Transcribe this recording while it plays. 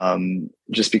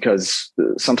just because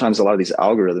sometimes a lot of these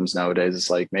algorithms nowadays, it's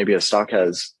like maybe a stock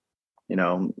has, you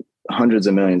know, hundreds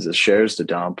of millions of shares to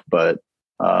dump, but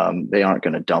they aren't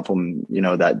going to dump them, you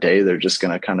know, that day. They're just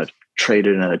going to kind of trade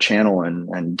it in a channel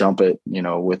and dump it, you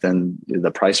know, within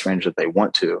the price range that they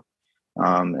want to.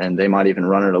 And they might even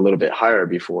run it a little bit higher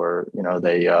before, you know,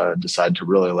 they decide to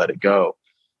really let it go.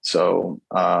 So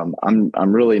I'm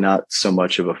really not so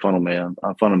much of a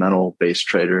fundamental based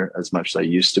trader as much as I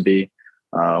used to be,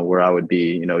 where I would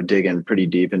be, you know, digging pretty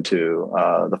deep into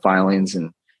the filings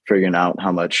and figuring out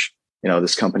how much, you know,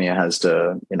 this company has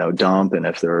to, you know, dump, and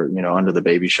if they're, you know, under the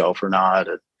baby shelf or not.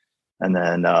 And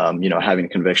then, you know, having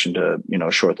conviction to, you know,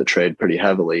 short the trade pretty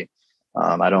heavily.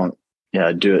 I don't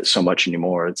do it so much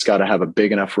anymore. It's got to have a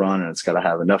big enough run, and it's got to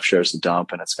have enough shares to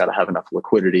dump, and it's got to have enough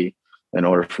liquidity in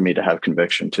order for me to have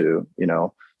conviction to, you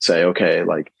know, say, okay,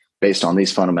 like based on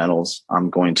these fundamentals, I'm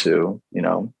going to, you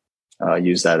know,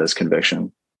 use that as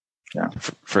conviction. Yeah,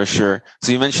 for sure.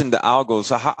 So you mentioned the algos.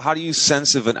 So how do you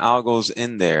sense if an algo's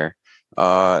in there?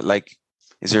 Like,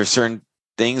 is there certain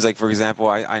things, like, for example,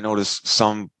 I notice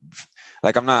some,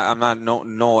 like, I'm not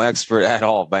no expert at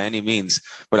all by any means,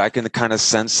 but I can kind of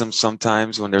sense them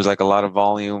sometimes when there's like a lot of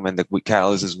volume and the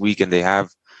catalyst is weak and they have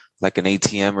like an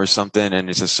ATM or something, and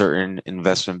it's a certain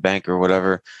investment bank or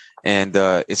whatever. And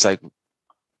it's like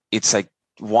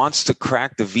wants to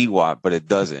crack the VWAP, but it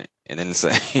doesn't. And then it's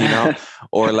like, you know,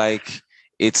 or like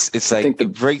it's like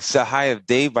it breaks the high of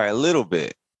day by a little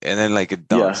bit, and then like it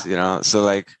dumps, you know. So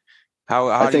like how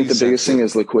I think the biggest thing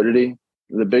is liquidity.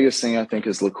 The biggest thing I think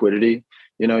is liquidity.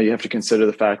 You know, you have to consider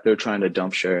the fact they're trying to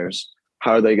dump shares.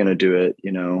 How are they going to do it?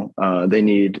 You know, they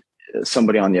need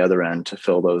somebody on the other end to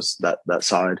fill that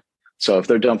side. So if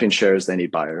they're dumping shares, they need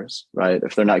buyers, right?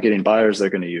 If they're not getting buyers, they're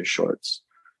going to use shorts,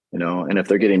 you know, and if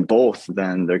they're getting both,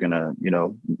 then they're going to, you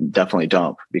know, definitely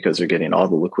dump because they're getting all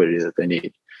the liquidity that they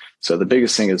need. So the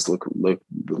biggest thing is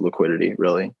liquidity,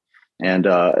 really. And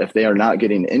if they are not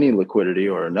getting any liquidity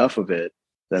or enough of it,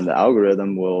 then the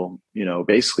algorithm will, you know,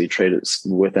 basically trade it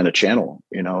within a channel.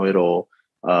 You know, it'll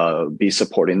be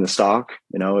supporting the stock.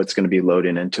 You know, it's going to be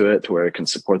loading into it to where it can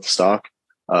support the stock.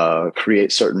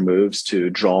 Create certain moves to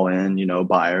draw in, you know,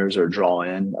 buyers or draw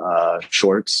in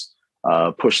shorts,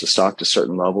 push the stock to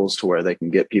certain levels to where they can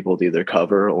get people to either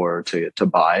cover or to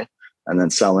buy and then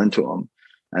sell into them.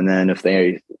 And then if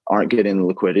they aren't getting the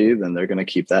liquidity, then they're going to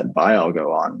keep that buy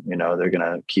algo on. You know, they're going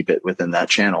to keep it within that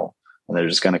channel, and they're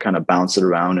just going to kind of bounce it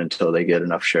around until they get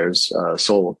enough shares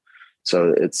sold.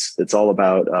 So it's all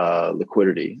about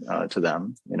liquidity to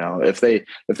them. You know, if they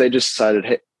just decided,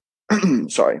 hey,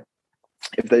 sorry.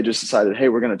 If they just decided, hey,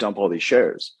 we're going to dump all these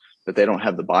shares, but they don't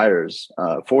have the buyers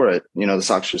for it, you know, the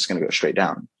stock's just going to go straight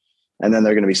down. And then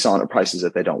they're going to be selling at prices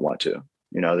that they don't want to.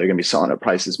 You know, they're going to be selling at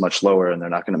prices much lower, and they're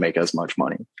not going to make as much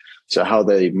money. So how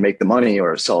they make the money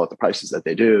or sell at the prices that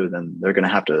they do, then they're going to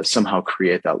have to somehow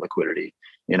create that liquidity,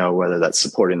 you know, whether that's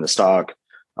supporting the stock,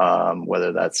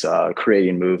 whether that's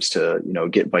creating moves to, you know,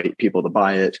 get people to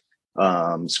buy it,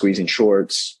 squeezing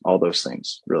shorts, all those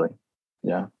things, really.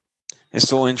 Yeah. It's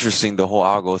so interesting, the whole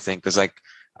algo thing, because like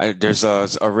there's a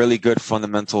really good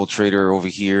fundamental trader over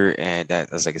here, and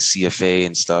that's like a CFA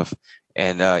and stuff.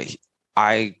 And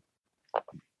I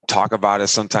talk about it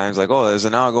sometimes, like, oh, there's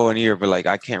an algo in here, but like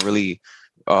I can't really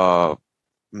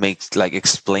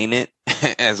explain it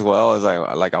as well as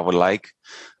I would like,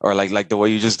 or like the way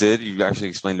you just did. You actually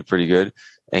explained it pretty good.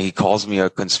 And he calls me a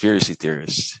conspiracy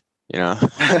theorist. You know.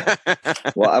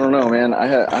 Well, I don't know, man. I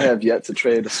have yet to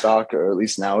trade a stock, or at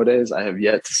least nowadays, I have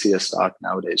yet to see a stock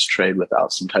nowadays trade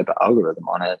without some type of algorithm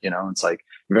on it. You know, it's like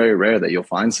very rare that you'll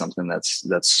find something that's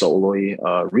solely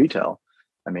retail.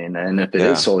 I mean, and if it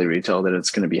is solely retail, then it's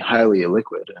going to be highly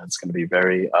illiquid, and it's going to be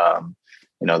very,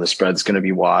 you know, the spread's going to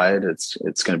be wide. It's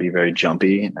going to be very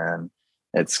jumpy, and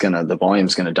the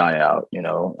volume's going to die out, you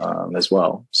know, as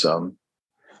well. So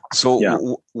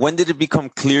when did it become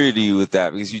clear to you with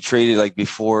that? Because you traded like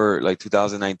before, like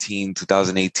 2019,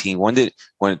 2018.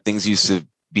 When things used to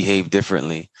behave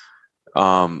differently?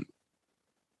 Like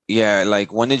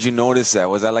when did you notice that?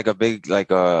 Was that like a big,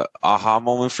 like a aha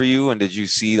moment for you? And did you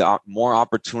see more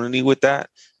opportunity with that?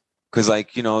 Because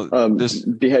like, you know,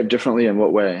 behave differently in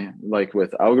what way? Like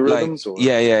with algorithms? Like,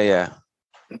 yeah.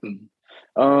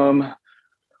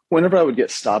 Whenever I would get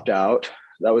stopped out,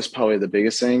 that was probably the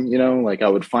biggest thing, you know, like I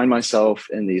would find myself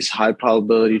in these high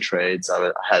probability trades.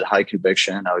 I had high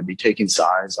conviction. I would be taking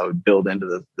sides. I would build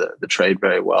into the trade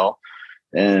very well.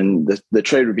 And the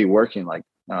trade would be working like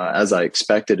as I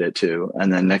expected it to.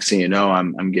 And then next thing you know,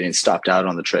 I'm getting stopped out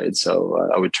on the trade. So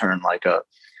I would turn like a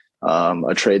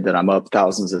trade that I'm up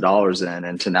thousands of dollars in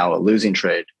into now a losing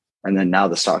trade. And then now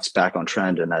the stock's back on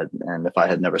trend. And if I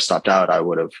had never stopped out, I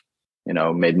would have,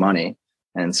 made money.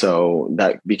 And so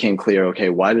that became clear. Okay,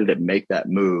 why did it make that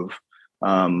move?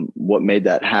 What made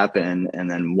that happen?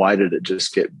 And then why did it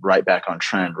just get right back on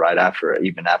trend right after,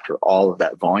 even after all of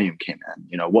that volume came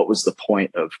in? What was the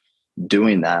point of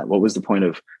doing that? What was the point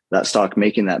of that stock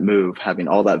making that move, having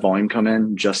all that volume come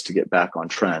in just to get back on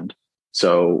trend?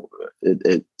 So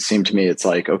it seemed to me, it's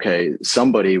like, okay,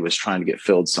 somebody was trying to get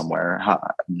filled somewhere.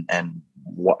 And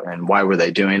why were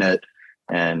they doing it?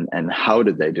 And how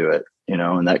did they do it?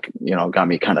 And that, got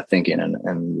me kind of thinking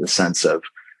in the sense of,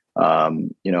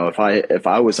 if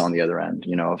I was on the other end,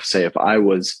 if I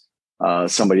was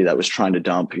somebody that was trying to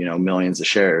dump, millions of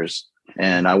shares,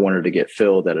 and I wanted to get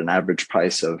filled at an average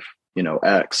price of,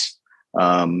 X,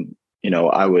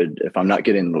 I would, if I'm not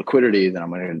getting liquidity, then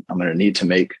I'm going to need to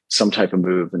make some type of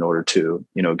move in order to,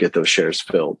 get those shares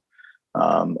filled,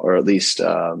 or at least,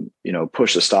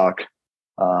 push the stock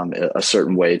a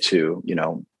certain way to,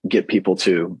 get people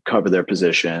to cover their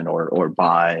position or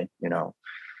buy,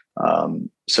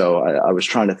 So I was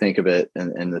trying to think of it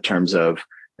in the terms of,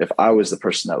 if I was the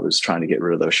person that was trying to get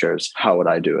rid of those shares, how would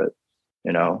I do it?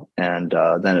 And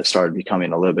then it started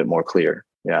becoming a little bit more clear.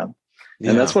 Yeah.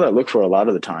 And that's what I look for a lot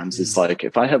of the times. It's like,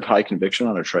 if I have high conviction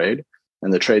on a trade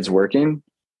and the trade's working,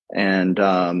 and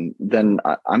then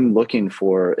I'm looking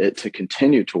for it to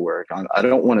continue to work. I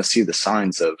don't want to see the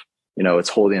signs of, it's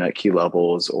holding at key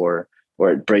levels, or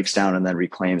it breaks down and then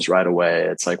reclaims right away.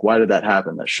 It's like, why did that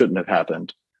happen? That shouldn't have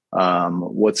happened.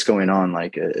 What's going on?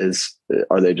 Like,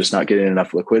 are they just not getting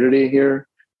enough liquidity here?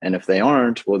 And if they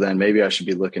aren't, well, then maybe I should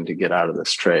be looking to get out of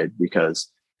this trade, because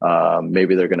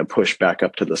maybe they're going to push back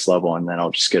up to this level, and then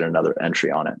I'll just get another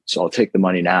entry on it. So I'll take the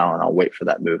money now and I'll wait for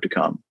that move to come.